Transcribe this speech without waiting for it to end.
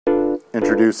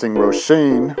Introducing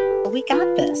Roshane We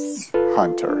got this.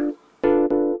 Hunter.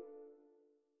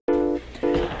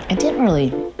 I didn't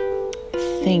really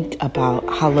think about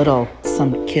how little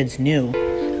some kids knew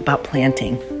about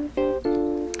planting.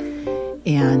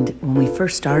 And when we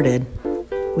first started,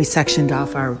 we sectioned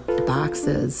off our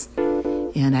boxes,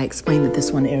 and I explained that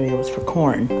this one area was for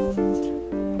corn.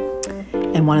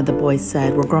 And one of the boys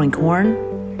said, "We're growing corn?"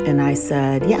 And I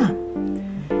said, "Yeah."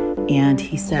 And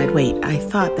he said, "Wait, I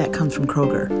thought that comes from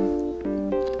Kroger."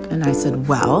 And I said,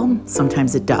 "Well,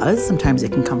 sometimes it does. Sometimes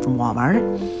it can come from Walmart."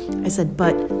 I said,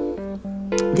 "But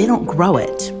they don't grow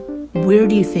it. Where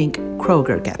do you think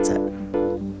Kroger gets it?"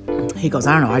 He goes,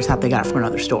 "I don't know. I just thought they got it from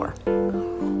another store."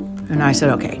 And I said,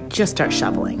 "Okay, just start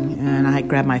shoveling." And I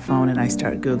grabbed my phone and I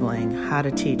started Googling how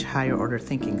to teach higher order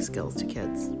thinking skills to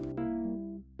kids.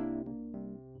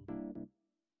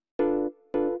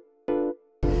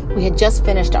 We had just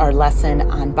finished our lesson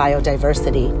on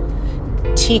biodiversity,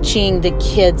 teaching the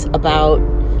kids about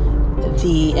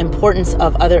the importance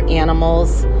of other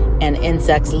animals and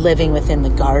insects living within the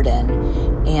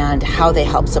garden and how they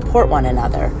help support one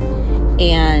another.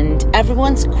 And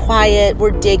everyone's quiet,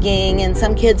 we're digging, and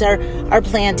some kids are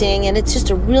planting, and it's just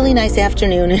a really nice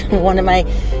afternoon. And one of my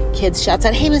kids shouts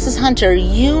out, "Hey, Mrs. Hunter,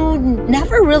 you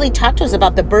never really talked to us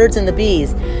about the birds and the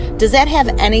bees. Does that have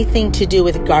anything to do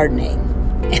with gardening?"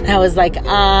 And I was like, you're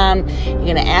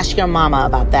going to ask your mama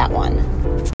about that one.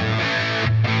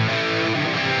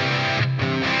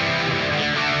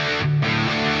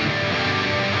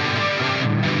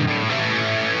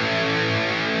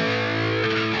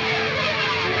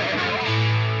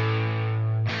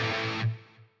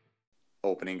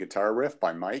 Opening guitar riff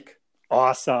by Mike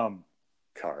Awesome.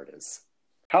 Cardes.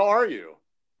 How are you?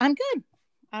 I'm good.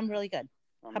 I'm really good.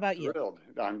 How about you?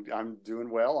 I'm doing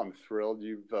well. I'm thrilled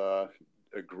you've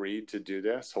agreed to do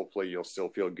this. Hopefully you'll still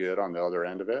feel good on the other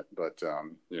end of it, but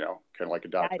kind of like a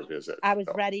doctor visit. I was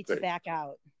ready to back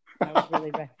out. I was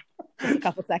really ready just a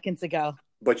couple seconds ago.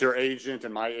 But your agent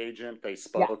and my agent, they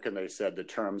spoke and they said the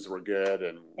terms were good,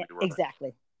 and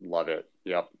exactly. Love it.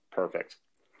 Yep, perfect.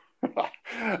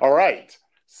 All right.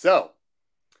 So,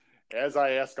 as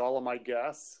I ask all of my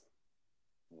guests,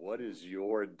 what is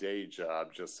your day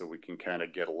job, just so we can kind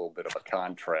of get a little bit of a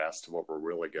contrast to what we're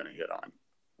really going to hit on?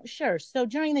 Sure. So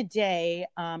during the day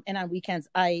and on weekends,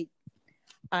 I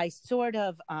sort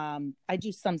of I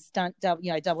do some stunt.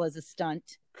 I double as a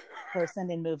stunt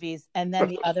person in movies, and then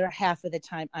the other half of the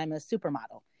time I'm a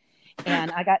supermodel.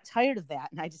 And I got tired of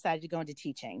that, and I decided to go into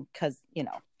teaching because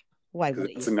why would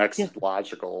you? It's the next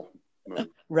logical move.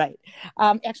 Right.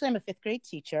 Actually, I'm a fifth grade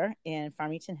teacher in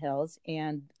Farmington Hills,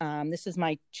 and this is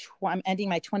I'm ending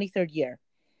my 23rd year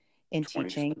in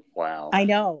teaching. Wow. I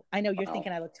know. You're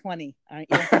thinking I look 20. Aren't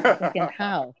you? You're thinking,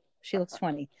 how? She looks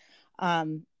 20.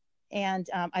 And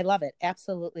I love it.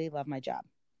 Absolutely love my job.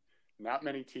 Not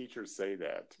many teachers say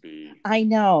that, to be. I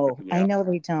know. I know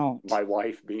they don't. My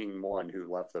wife being one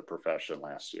who left the profession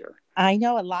last year. I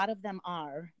know a lot of them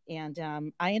are, and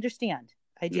I understand.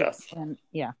 I do. Yes. And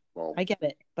well, I get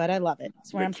it, but I love it.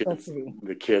 It's where I'm supposed to be.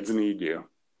 The kids need you.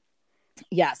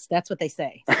 Yes, that's what they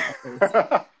say.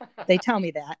 They tell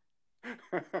me that.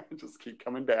 Just keep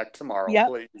coming back tomorrow,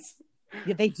 please.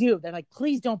 Yeah, they do. They're like,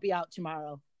 "Please don't be out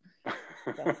tomorrow."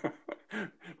 So.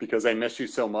 Because they miss you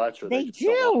so much. Or they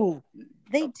do.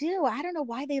 They do. I don't know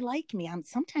why they like me.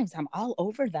 Sometimes I'm all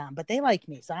over them, but they like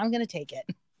me, so I'm going to take it.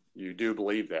 You do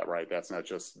believe that, right? That's not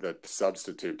just the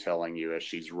substitute telling you as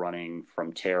she's running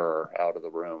from terror out of the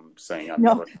room saying, "I'm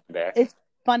never coming back." It's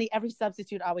funny. Every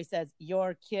substitute always says,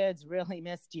 "Your kids really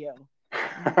missed you."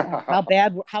 How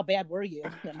bad were you?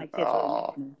 My kids really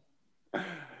missed me.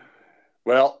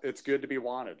 Well, it's good to be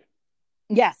wanted.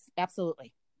 Yes,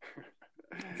 absolutely.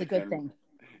 It's a good thing.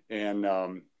 And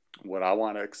what I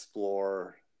want to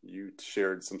explore, you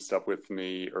shared some stuff with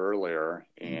me earlier,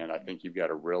 and I think you've got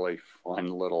a really fun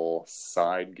little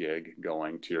side gig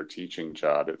going to your teaching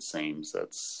job. It seems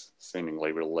that's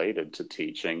seemingly related to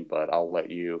teaching, but I'll let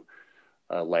you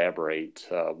elaborate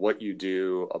what you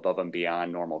do above and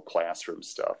beyond normal classroom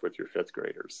stuff with your fifth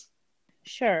graders.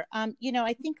 Sure. I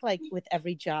think like with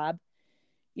every job,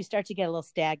 you start to get a little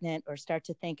stagnant or start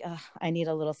to think, I need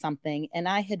a little something. And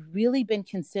I had really been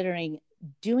considering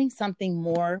doing something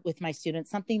more with my students,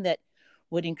 something that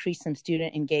would increase some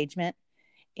student engagement.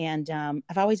 And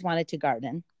I've always wanted to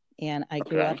garden. And I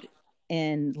grew up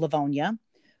in Livonia,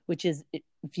 which is,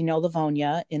 if you know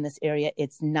Livonia in this area,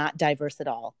 it's not diverse at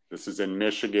all. This is in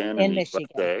Michigan. In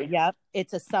Michigan. Yep.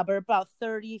 It's a suburb about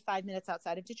 35 minutes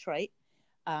outside of Detroit,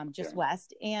 just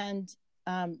west. And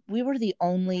we were the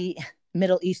only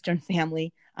Middle Eastern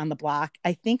family on the block,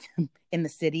 I think, in the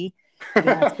city.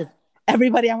 Yes,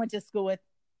 everybody I went to school with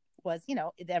was,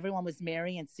 everyone was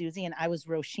Mary and Susie, and I was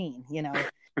Roisin,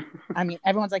 I mean,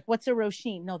 everyone's like, what's a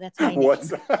Roisin? No, that's my name.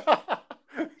 What's like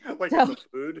So, it's a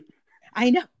food? I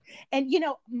know. And,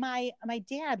 my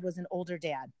dad was an older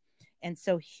dad. And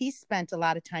so he spent a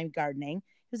lot of time gardening.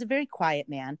 He was a very quiet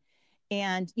man.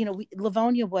 And,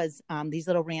 Livonia was these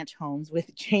little ranch homes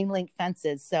with chain link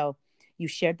fences. So you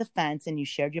shared the fence and you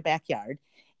shared your backyard.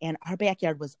 And our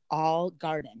backyard was all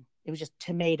garden. It was just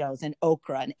tomatoes and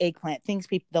okra and eggplant, things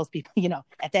those people,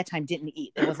 at that time didn't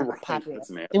eat. It wasn't Right, popular. that's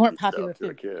They weren't popular to a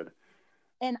food. kid.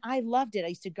 And I loved it. I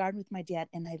used to garden with my dad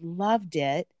and I loved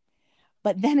it.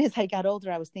 But then as I got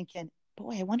older, I was thinking,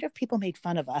 boy, I wonder if people made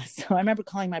fun of us. So I remember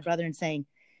calling my brother and saying,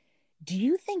 do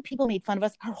you think people made fun of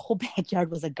us? Our whole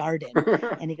backyard was a garden.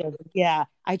 And he goes, yeah,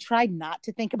 I tried not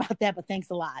to think about that, but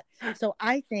thanks a lot. So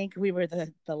I think we were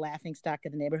the laughing stock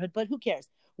of the neighborhood, but who cares?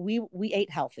 We ate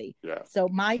healthy. Yeah. So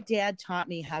my dad taught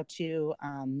me how to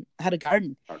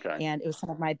garden. Okay. And it was some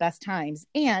of my best times.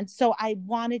 And so I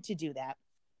wanted to do that.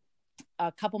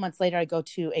 A couple months later, I go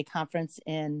to a conference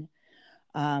in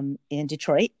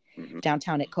Detroit. Mm-hmm.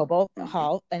 Downtown at Cobo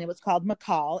Hall, and it was called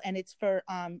McCall, and it's for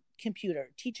computer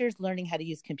teachers learning how to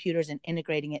use computers and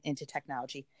integrating it into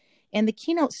technology. And the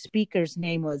keynote speaker's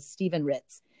name was Stephen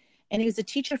Ritz, and he was a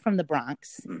teacher from the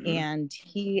Bronx, mm-hmm. and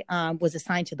he was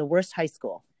assigned to the worst high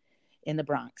school in the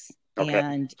Bronx, okay.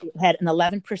 And it had an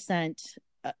 11%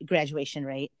 graduation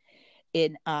rate.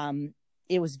 It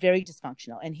was very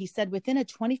dysfunctional, and he said within a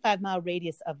 25-mile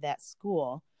radius of that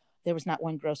school, there was not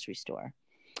one grocery store.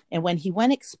 And when he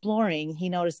went exploring, he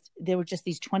noticed there were just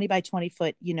these 20 by 20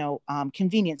 foot,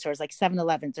 convenience stores like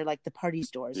 7-Elevens or like the party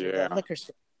stores or the liquor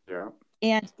store. Yeah.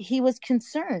 And he was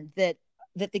concerned that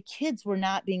the kids were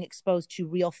not being exposed to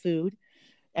real food.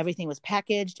 Everything was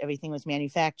packaged, everything was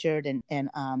manufactured, and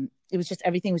it was just,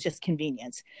 everything was just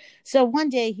convenience. So one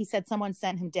day he said someone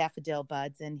sent him daffodil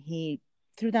buds and he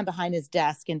threw them behind his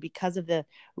desk. And because of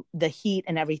the heat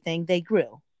and everything, they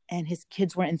grew and his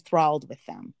kids were enthralled with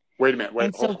them. Wait a minute.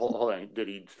 Wait, hold on. Did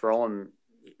he throw him?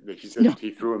 He said no.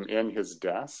 He threw him in his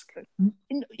desk?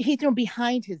 He threw him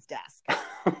behind his desk.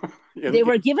 They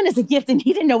were given as a gift and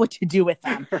he didn't know what to do with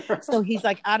them. So he's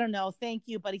like, I don't know, thank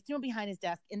you. But he threw him behind his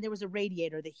desk and there was a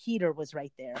radiator. The heater was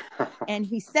right there. And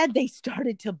he said they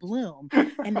started to bloom.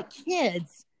 And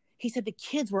he said the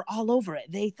kids were all over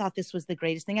it. They thought this was the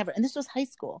greatest thing ever. And this was high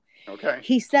school. Okay.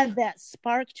 He said that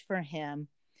sparked for him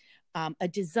a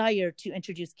desire to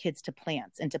introduce kids to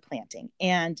plants and to planting.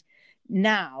 And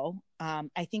now,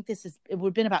 I think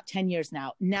we've been about 10 years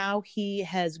now. Now he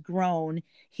has grown.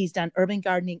 He's done urban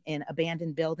gardening in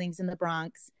abandoned buildings in the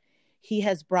Bronx. He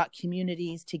has brought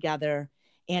communities together.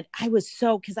 And I was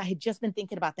because I had just been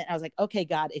thinking about that. I was like, okay,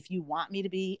 God, if you want me to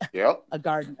be a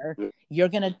gardener, you're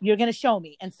going to show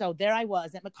me. And so there I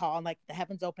was at McCall and like the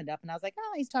heavens opened up and I was like,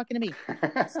 oh, he's talking to me.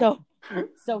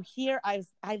 So here I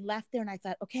left there and I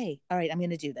thought, okay, all right, I'm going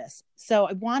to do this. So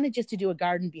I wanted just to do a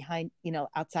garden behind,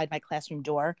 outside my classroom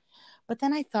door. But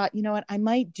then I thought, you know what, I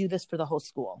might do this for the whole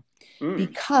school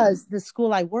because the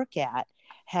school I work at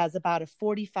has about a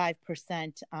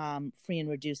 45% free and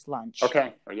reduced lunch.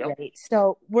 Okay. Yep. Right?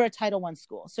 So we're a Title I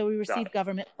school. So we receive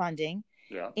government funding.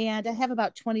 Yeah. And I have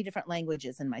about 20 different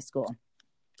languages in my school.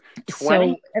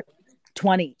 20? So,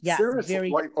 20. Yeah.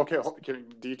 Seriously? Okay. Can you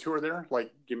detour there?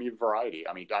 Like, give me a variety.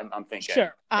 I mean, I'm thinking.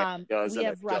 Sure. We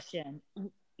have Russian.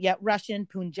 Yeah. Russian,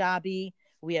 Punjabi.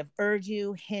 We have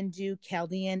Urdu, Hindu,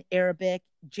 Chaldean, Arabic,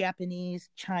 Japanese,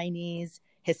 Chinese,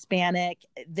 Hispanic,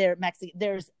 Mexican,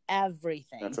 there's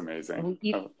everything. That's amazing.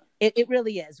 It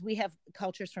really is. We have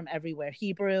cultures from everywhere,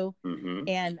 Hebrew,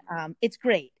 and it's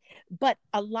great. But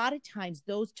a lot of times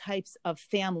those types of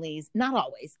families, not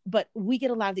always, but we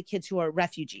get a lot of the kids who are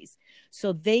refugees.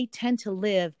 So they tend to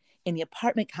live in the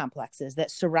apartment complexes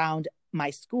that surround my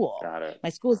school. Got it. My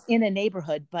school is in a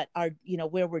neighborhood, but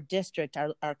where we're district,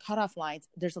 our cutoff lines,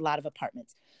 there's a lot of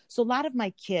apartments. So a lot of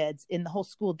my kids in the whole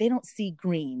school, they don't see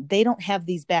green. They don't have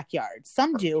these backyards.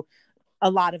 Some do. A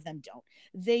lot of them don't.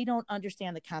 They don't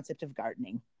understand the concept of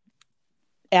gardening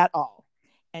at all.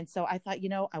 And so I thought,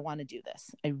 I want to do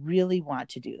this. I really want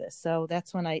to do this. So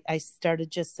that's when I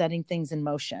started just setting things in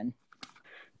motion.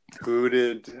 Who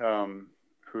did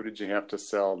you have to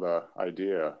sell the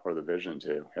idea or the vision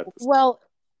to? Well,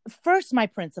 first, my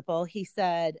principal, he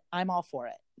said, I'm all for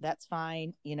it. That's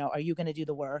fine. Are you going to do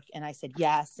the work? And I said,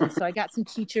 yes. And so I got some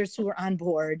teachers who were on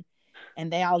board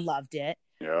and they all loved it.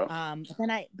 Yeah.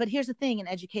 But here's the thing in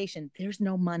education, there's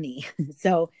no money.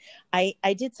 So I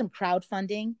did some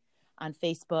crowdfunding on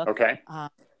Facebook. Okay. I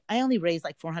only raised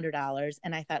like $400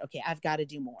 and I thought, okay, I've got to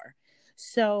do more.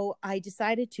 So I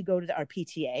decided to go to our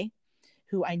PTA,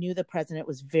 who I knew the president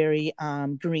was very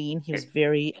green. He was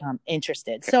very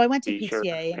interested. So I went to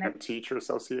PTA. Parent Teacher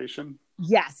Association?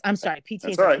 Yes, I'm sorry. PTA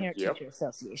That's is a right. Parent Yep. Teacher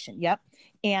Association. Yep.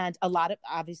 And a lot of,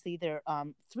 obviously, there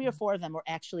 3 or 4 of them were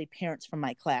actually parents from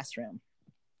my classroom.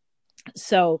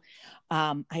 So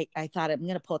I thought I'm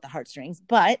going to pull at the heartstrings,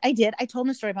 but I did. I told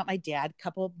them a story about my dad. A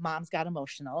couple of moms got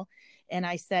emotional. And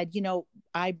I said,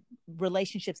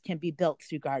 relationships can be built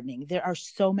through gardening. There are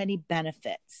so many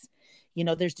benefits.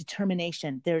 There's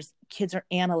determination. There's kids are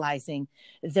analyzing,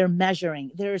 they're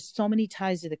measuring. There's so many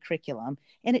ties to the curriculum,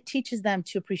 and it teaches them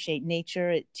to appreciate nature.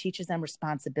 It teaches them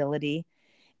responsibility,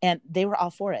 and they were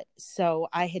all for it. So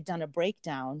I had done a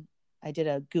breakdown. I did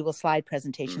a Google slide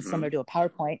presentation similar to a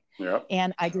PowerPoint,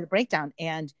 and I did a breakdown,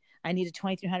 and I needed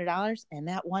 $2,300. And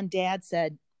that one dad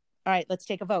said, all right, let's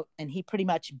take a vote. And he pretty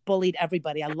much bullied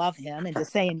everybody. I love him into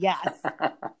saying yes.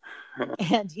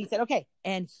 And he said, okay.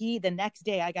 And the next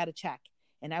day I got a check,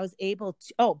 and I was able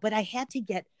to, but I had to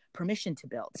get permission to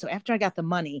build. So after I got the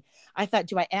money, I thought,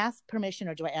 do I ask permission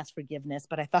or do I ask forgiveness?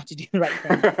 But I thought to do the right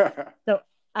thing. So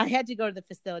I had to go to the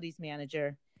facilities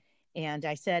manager, and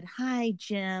I said, hi,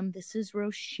 Jim, this is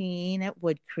Roisin at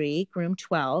Wood Creek, room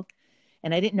 12.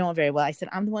 And I didn't know him very well. I said,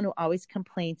 I'm the one who always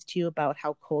complains to you about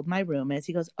how cold my room is.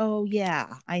 He goes, oh,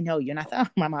 yeah, I know you. And I thought,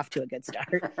 I'm off to a good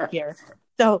start here.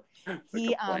 So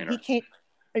he came.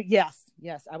 Yes,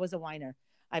 I was a whiner.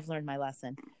 I've learned my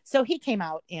lesson. So he came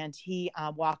out and he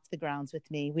walked the grounds with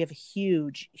me. We have a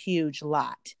huge, huge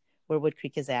lot where Wood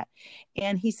Creek is at.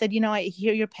 And he said, I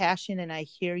hear your passion and I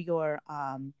hear your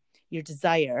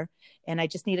desire. And I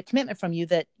just need a commitment from you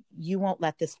that you won't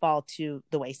let this fall to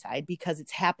the wayside, because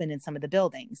it's happened in some of the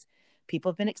buildings. People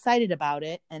have been excited about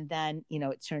it, and then,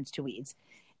 it turns to weeds.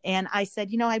 And I said,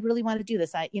 I really want to do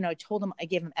this. I told him, I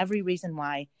gave him every reason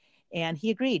why. And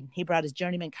he agreed. He brought his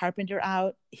journeyman carpenter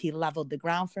out. He leveled the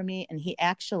ground for me. And he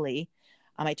actually,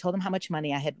 I told him how much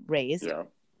money I had raised. Yeah.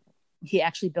 He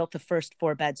actually built the first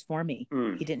 4 beds for me.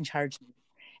 He didn't charge me.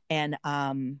 And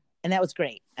that was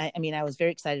great. I was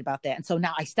very excited about that. And so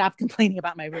now I stopped complaining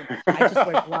about my room. I just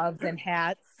wear gloves and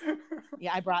hats.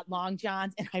 Yeah, I brought long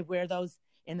johns, and I wear those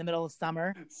in the middle of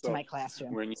summer to my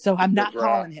classroom. So I'm not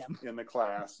calling him. In the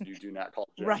class, you do not call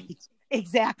Jim. Right,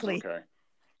 exactly. Okay.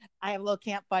 I have a little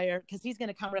campfire because he's going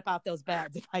to come rip out those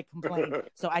beds if I complain.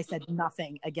 So I said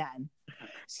nothing again.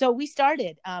 So we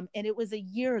started, and it was a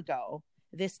year ago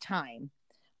this time.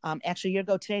 Actually, a year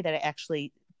ago today that I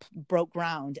actually broke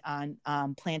ground on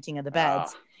planting of the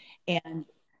beds. And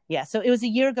so it was a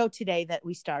year ago today that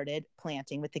we started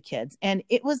planting with the kids. And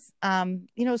it was,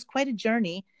 it was quite a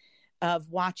journey of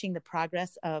watching the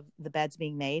progress of the beds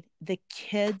being made. The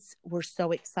kids were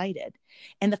so excited.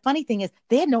 And the funny thing is,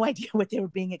 they had no idea what they were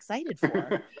being excited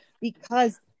for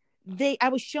because I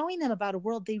was showing them about a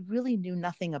world they really knew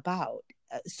nothing about.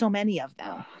 So many of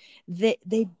them,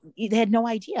 they had no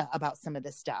idea about some of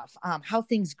this stuff, how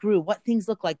things grew, what things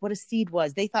look like, what a seed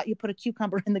was. They thought you put a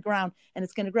cucumber in the ground and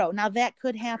it's going to grow. Now that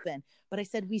could happen, but I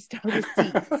said, we start with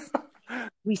seeds.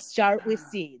 We start with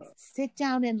seeds. Sit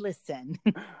down and listen.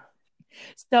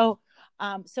 So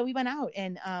we went out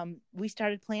and we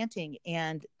started planting,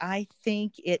 and I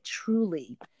think it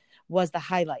truly was the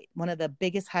highlight. One of the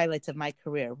biggest highlights of my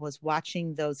career was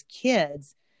watching those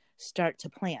kids start to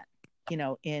plant,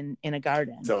 in a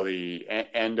garden. So the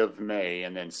end of May,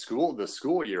 and then the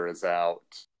school year is out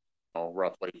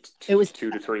roughly 2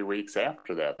 to 3 weeks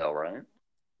after that, though, right?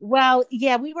 Well,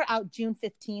 yeah, we were out June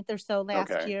 15th or so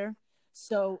last year.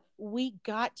 So we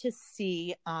got to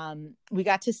seed,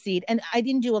 and I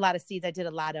didn't do a lot of seeds. I did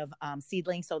a lot of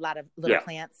seedlings, so a lot of little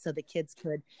plants, so the kids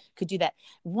could do that.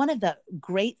 One of the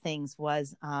great things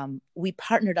was we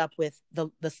partnered up with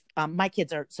my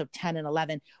kids are 10 and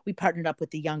 11. We partnered up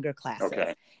with the younger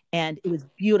classes, and it was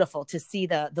beautiful to see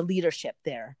the leadership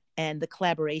there and the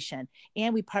collaboration.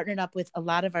 And we partnered up with a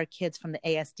lot of our kids from the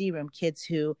ASD room, kids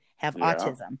who have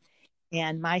autism,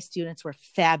 and my students were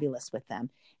fabulous with them.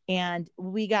 And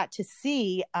we got to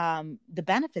see the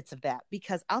benefits of that,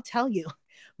 because I'll tell you,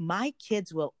 my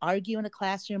kids will argue in a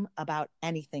classroom about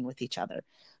anything with each other.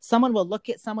 Someone will look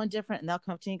at someone different and they'll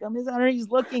come to me and go, Ms. Hunter, he's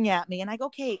looking at me. And I go,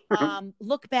 okay,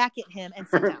 look back at him and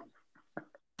sit down.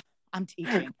 I'm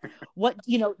teaching. What,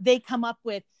 they come up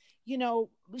with,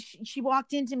 she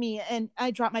walked into me and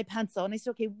I dropped my pencil and I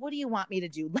said, okay, what do you want me to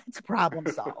do? Let's problem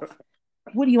solve.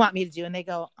 What do you want me to do? And they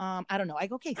go, I don't know. I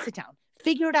go, okay, sit down.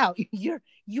 Figure it out.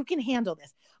 You can handle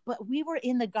this. But we were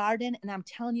in the garden, and I'm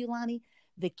telling you, Lonnie,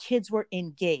 the kids were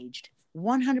engaged.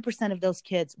 100% of those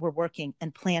kids were working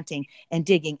and planting and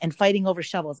digging and fighting over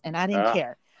shovels, and I didn't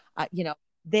care.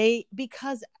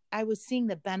 Because I was seeing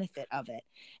the benefit of it.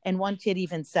 And one kid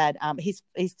even said, he's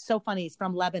so funny. He's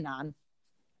from Lebanon,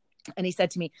 And he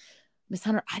said to me, Miss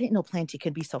Hunter, I didn't know planting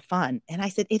could be so fun. And I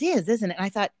said, it is, isn't it? And I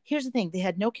thought, here's the thing. They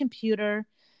had no computer.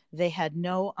 They had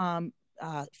no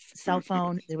cell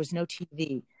phone. There was no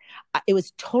TV. It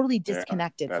was totally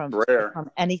disconnected from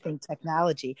anything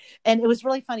technology. And it was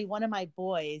really funny. One of my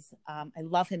boys, I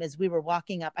love him, as we were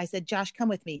walking up, I said, Josh, come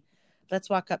with me. Let's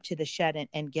walk up to the shed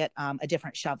and get a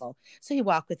different shovel. So he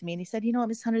walked with me and he said, you know what,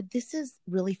 Miss Hunter, this is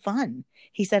really fun.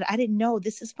 He said, I didn't know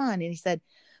this is fun. And he said,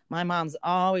 my mom's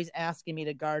always asking me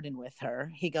to garden with her.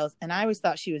 He goes, and I always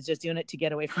thought she was just doing it to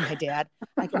get away from my dad.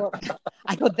 I go,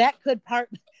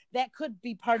 that could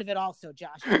be part of it also,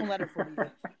 Josh. Don't let her fool you.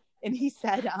 And he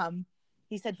said,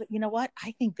 but you know what?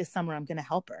 I think this summer I'm going to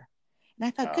help her. And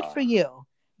I thought, good for you,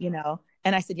 you know?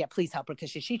 And I said, yeah, please help her. Because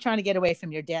she's trying to get away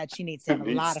from your dad. She needs to have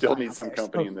a lot of fun. Still needs some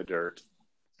company in the dirt.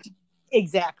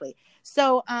 Exactly.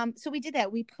 So we did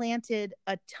that. We planted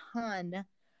a ton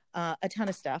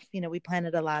of stuff. You know, we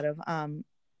planted a lot of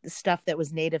stuff that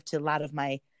was native to a lot of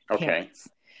my parents.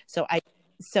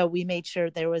 So we made sure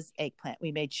there was eggplant.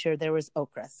 We made sure there was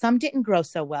okra. Some didn't grow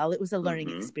so well. It was a learning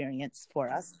experience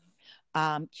for us.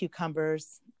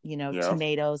 Cucumbers, you know,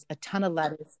 tomatoes, a ton of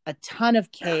lettuce, a ton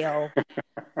of kale,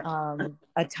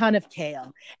 a ton of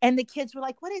kale. And the kids were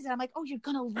like, what is it? I'm like, oh, you're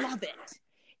going to love it.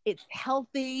 It's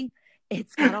healthy.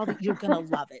 It's got all you're going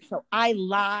to love it. So I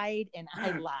lied. And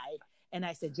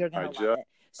I said, you're going to love it.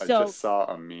 So, I just saw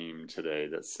a meme today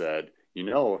that said, you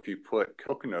know, if you put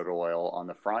coconut oil on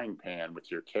the frying pan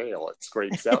with your kale, it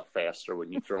scrapes out faster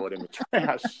when you throw it in the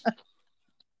trash.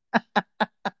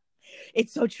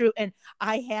 It's so true. And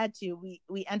I had to,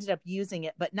 we ended up using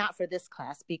it, but not for this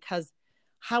class, because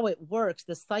how it works,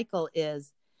 the cycle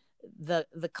is the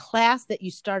class that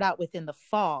you start out with in the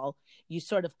fall, you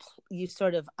sort of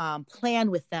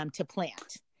plan with them to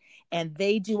plant. And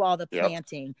they do all the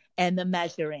planting and the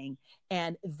measuring,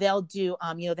 and they'll do,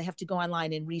 you know, they have to go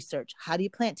online and research. How do you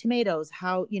plant tomatoes?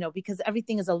 How, you know, because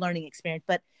everything is a learning experience,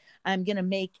 but I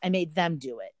made them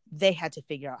do it. They had to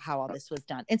figure out how all this was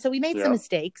done. And so we made some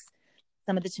mistakes.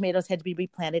 Some of the tomatoes had to be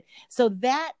replanted. So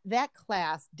that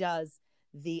class does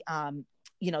the,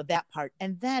 you know, that part.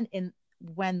 And then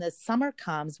when the summer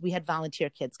comes, we had volunteer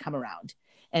kids come around.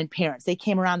 And parents, they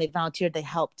came around, they volunteered, they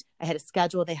helped. I had a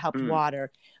schedule, they helped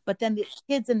water. But then the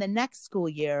kids in the next school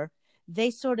year,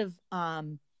 they sort of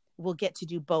will get to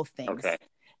do both things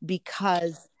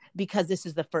because this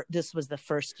was the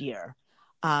first year.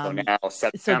 So now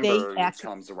September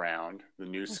comes around, the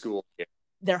new school year.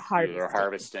 They're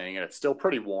harvesting, and it's still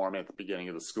pretty warm at the beginning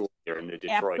of the school year in the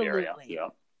Detroit area. Yeah.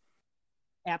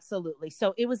 Absolutely.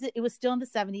 So it was still in the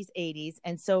 70s, 80s.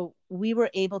 And so we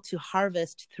were able to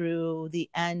harvest through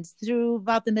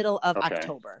about the middle of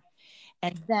October.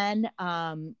 And then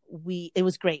it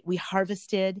was great. We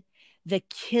harvested. The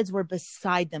kids were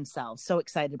beside themselves, so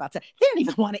excited about it. They didn't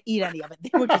even want to eat any of it.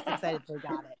 They were just excited they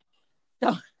got it.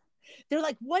 So they're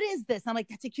like, what is this? I'm like,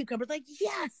 that's a cucumber. Like,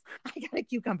 yes, I got a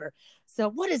cucumber. So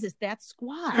what is this? That's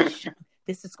squash.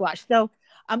 This is squash. So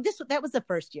that was the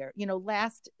first year. You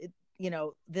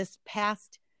know, this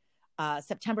past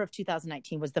September of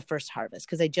 2019 was the first harvest,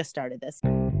 because I just started this.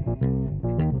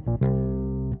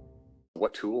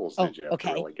 What tools did you have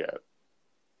to really get?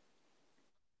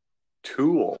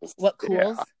 Tools. What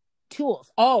tools? Yeah.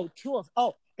 Tools. Oh,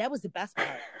 that was the best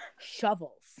part.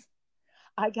 Shovels.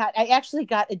 I actually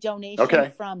got a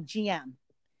donation from GM.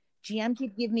 GM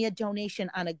did give me a donation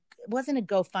it wasn't a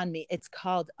GoFundMe. It's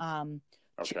called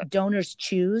Donors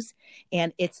Choose,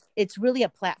 and it's really a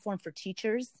platform for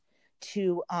teachers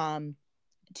to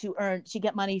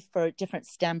get money for different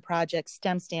STEM projects.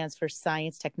 STEM stands for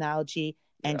science, technology,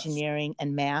 engineering,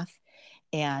 and math,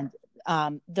 and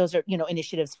those are, you know,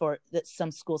 initiatives that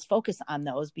some schools focus on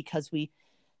those, because we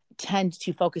tend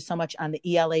to focus so much on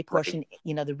the ELA portion,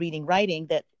 you know, the reading, writing,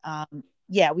 that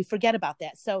we forget about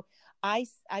that. So I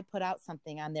put out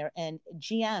something on there, and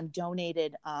GM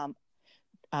donated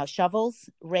shovels,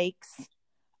 rakes,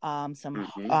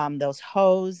 some those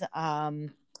hose,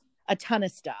 a ton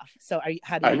of stuff. So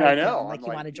how do you? I know. Like,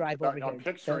 you want to drive over here? I'm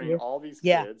picturing all these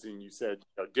kids, and you said,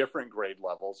 you know, different grade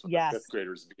levels. With the fifth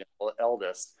graders being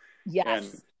eldest. Yes.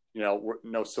 And, you know,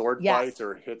 no sword fights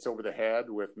or hits over the head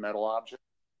with metal objects.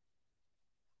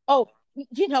 Oh,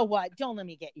 you know what? Don't let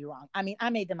me get you wrong. I mean, I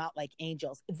made them out like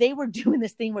angels. They were doing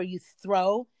this thing where you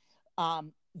throw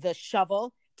the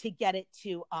shovel to get it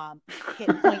to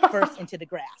hit point first into the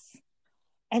grass.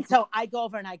 And so I go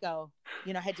over and I go,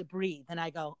 you know, I had to breathe. And I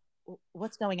go,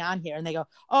 what's going on here? And they go,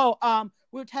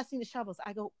 we're testing the shovels.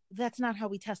 I go, that's not how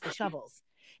we test the shovels.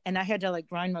 And I had to like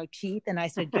grind my teeth. And I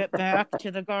said, get back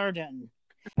to the garden.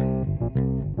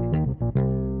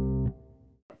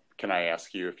 Can I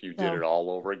ask you if you did it So,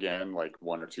 all over again, like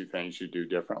one or two things you do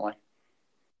differently?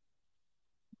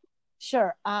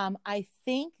 sure. I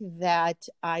think that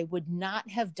I would not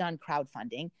have done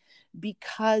crowdfunding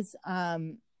because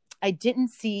I didn't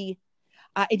see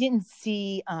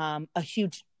a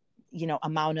huge,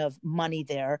 amount of money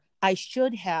there. I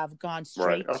should have gone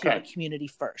Right. straight to the Okay. community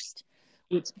first,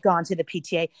 which gone to the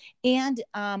PTA, and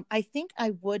I think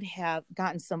I would have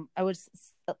gotten some. I would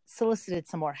solicited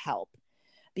some more help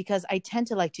because I tend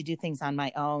to like to do things on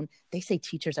my own. They say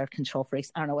teachers are control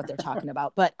freaks. I don't know what they're talking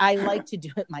about, but I like to do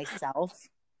it myself.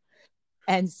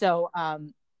 And so,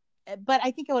 but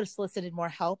I think I would have solicited more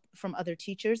help from other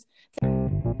teachers.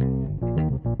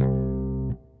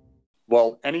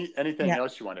 Well, anything Yeah.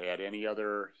 else you want to add? Any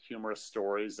other humorous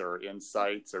stories or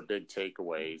insights or big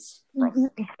takeaways from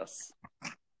Mhm. this?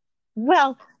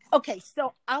 Well, okay.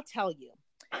 So I'll tell you,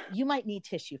 you might need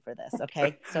tissue for this.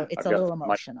 Okay. So it's I've a got little my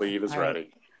emotional. sleeve is All right.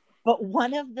 ready. But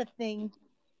one of the things,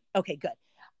 okay, good.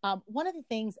 One of the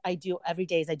things I do every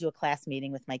day is I do a class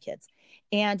meeting with my kids.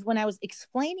 And when I was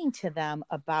explaining to them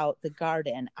about the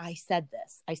garden, I said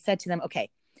this. I said to them,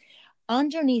 okay,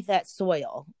 underneath that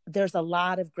soil, there's a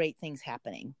lot of great things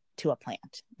happening to a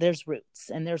plant. There's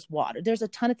roots and there's water. There's a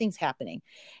ton of things happening.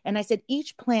 And I said,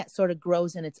 each plant sort of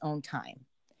grows in its own time.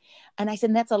 And I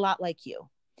said, and that's a lot like you.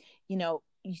 You know,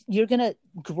 you're going to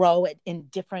grow it in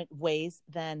different ways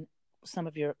than some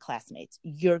of your classmates.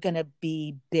 You're going to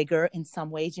be bigger in some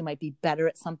ways. You might be better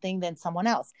at something than someone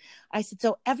else. I said,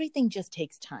 so everything just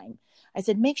takes time. I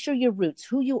said, make sure your roots,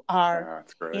 who you are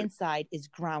That's great. inside, is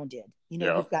grounded.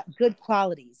 Yeah. You've got good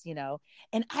qualities,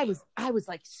 and I was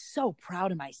like so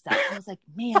proud of myself. I was like,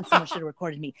 man, someone should have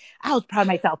recorded me. I was proud of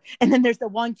myself. And then there's the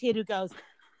one kid who goes,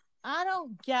 I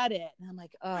don't get it. And I'm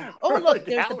like, oh, look,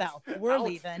 there's the bell. We're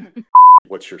leaving.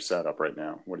 What's your setup right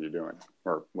now? What are you doing?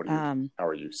 Or how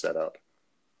are you set up?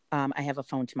 I have a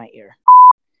phone to my ear.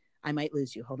 I might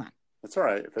lose you. Hold on. That's all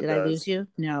right. If it Did does. I lose you?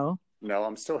 No. No,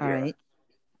 I'm still All here. right.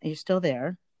 Are you still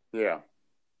there? Yeah.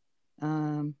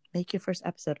 Make your first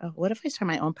episode. Oh, what if I start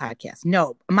my own podcast?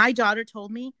 No, my daughter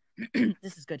told me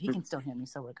this is good. He can still hear me,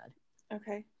 so we're good.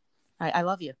 Okay. I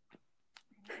love you.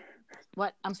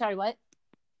 What? I'm sorry, what?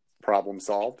 Problem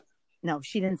solved. No,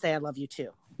 she didn't say I love you too.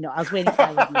 No, I was waiting for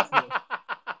I love you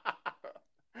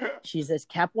too. She just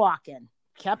kept walking,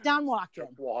 kept on walking.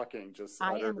 Kept walking, just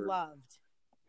I uttered am loved.